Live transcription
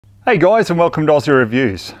Hey guys, and welcome to Ozzie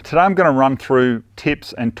Reviews. Today I'm going to run through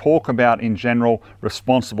tips and talk about, in general,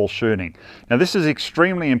 responsible shooting. Now this is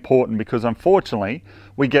extremely important because unfortunately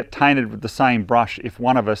we get tainted with the same brush if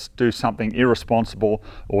one of us do something irresponsible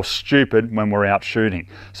or stupid when we're out shooting.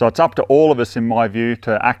 So it's up to all of us, in my view,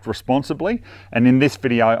 to act responsibly, and in this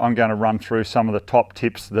video I'm going to run through some of the top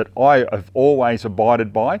tips that I have always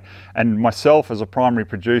abided by, and myself as a primary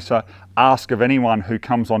producer ask of anyone who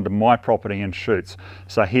comes onto my property and shoots.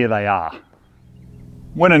 So here they are.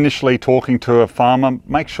 When initially talking to a farmer,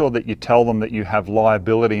 make sure that you tell them that you have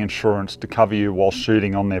liability insurance to cover you while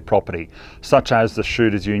shooting on their property, such as the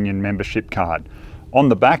Shooters Union membership card. On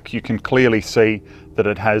the back you can clearly see that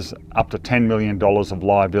it has up to $10 million of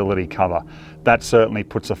liability cover. That certainly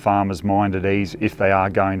puts a farmer's mind at ease if they are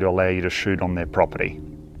going to allow you to shoot on their property.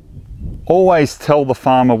 Always tell the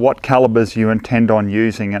farmer what calibers you intend on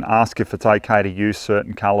using and ask if it's okay to use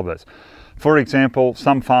certain calibers. For example,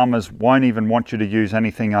 some farmers won't even want you to use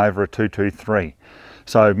anything over a 223.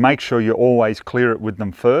 So make sure you always clear it with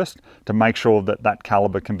them first to make sure that that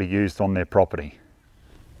caliber can be used on their property.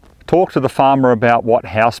 Talk to the farmer about what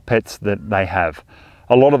house pets that they have.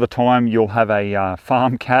 A lot of the time you'll have a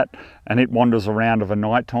farm cat and it wanders around of a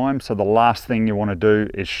night time, so the last thing you want to do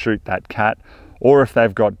is shoot that cat. Or if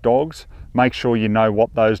they've got dogs, make sure you know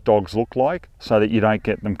what those dogs look like so that you don't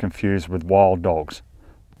get them confused with wild dogs.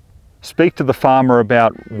 Speak to the farmer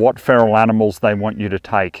about what feral animals they want you to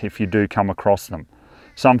take if you do come across them.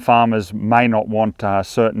 Some farmers may not want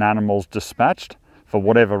certain animals dispatched for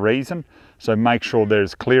whatever reason, so make sure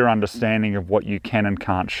there's clear understanding of what you can and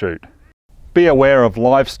can't shoot. Be aware of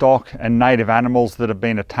livestock and native animals that have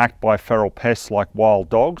been attacked by feral pests like wild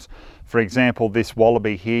dogs. For example, this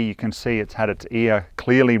wallaby here, you can see it's had its ear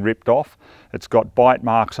clearly ripped off. It's got bite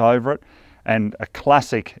marks over it. And a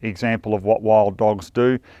classic example of what wild dogs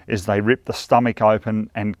do is they rip the stomach open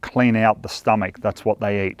and clean out the stomach. That's what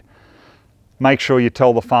they eat. Make sure you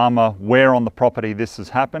tell the farmer where on the property this has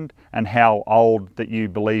happened and how old that you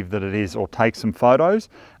believe that it is, or take some photos,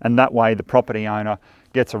 and that way the property owner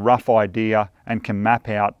gets a rough idea and can map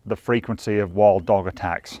out the frequency of wild dog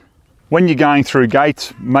attacks. When you're going through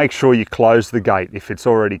gates, make sure you close the gate if it's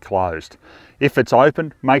already closed. If it's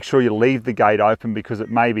open, make sure you leave the gate open because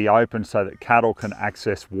it may be open so that cattle can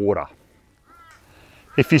access water.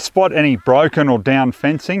 If you spot any broken or down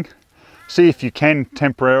fencing, see if you can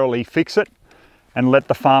temporarily fix it and let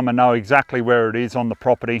the farmer know exactly where it is on the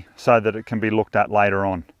property so that it can be looked at later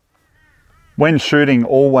on. When shooting,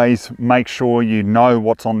 always make sure you know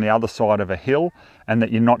what's on the other side of a hill and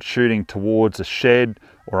that you're not shooting towards a shed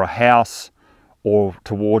or a house or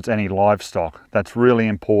towards any livestock. That's really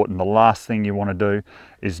important. The last thing you want to do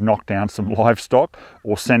is knock down some livestock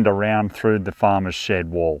or send a round through the farmer's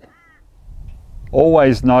shed wall.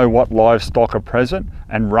 Always know what livestock are present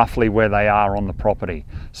and roughly where they are on the property,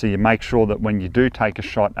 so you make sure that when you do take a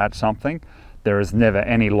shot at something, there is never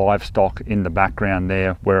any livestock in the background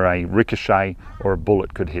there where a ricochet or a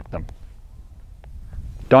bullet could hit them.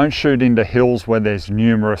 Don't shoot into hills where there's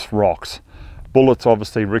numerous rocks. Bullets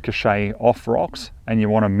obviously ricochet off rocks and you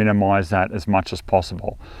want to minimize that as much as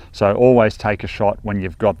possible. So always take a shot when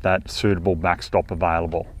you've got that suitable backstop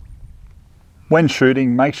available. When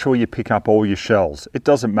shooting, make sure you pick up all your shells. It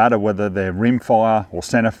doesn't matter whether they're rimfire or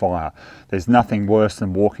centerfire. There's nothing worse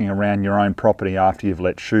than walking around your own property after you've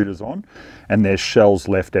let shooters on and there's shells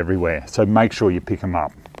left everywhere. So make sure you pick them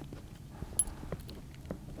up.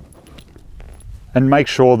 And make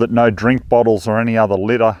sure that no drink bottles or any other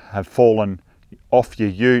litter have fallen off your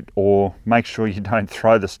ute, or make sure you don't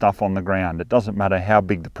throw the stuff on the ground. It doesn't matter how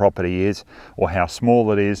big the property is or how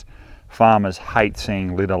small it is. Farmers hate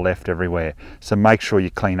seeing litter left everywhere, so make sure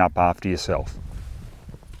you clean up after yourself.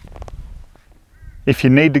 If you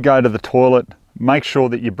need to go to the toilet, make sure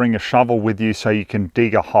that you bring a shovel with you so you can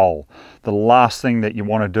dig a hole. The last thing that you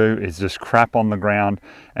want to do is just crap on the ground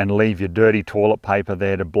and leave your dirty toilet paper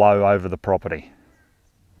there to blow over the property.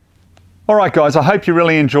 Alright guys, I hope you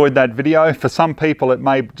really enjoyed that video. For some people it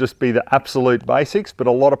may just be the absolute basics, but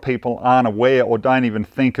a lot of people aren't aware or don't even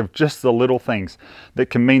think of just the little things that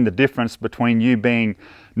can mean the difference between you being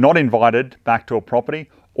not invited back to a property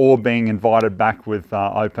or being invited back with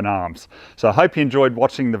open arms. So I hope you enjoyed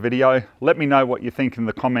watching the video. Let me know what you think in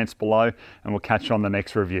the comments below and we'll catch you on the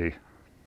next review.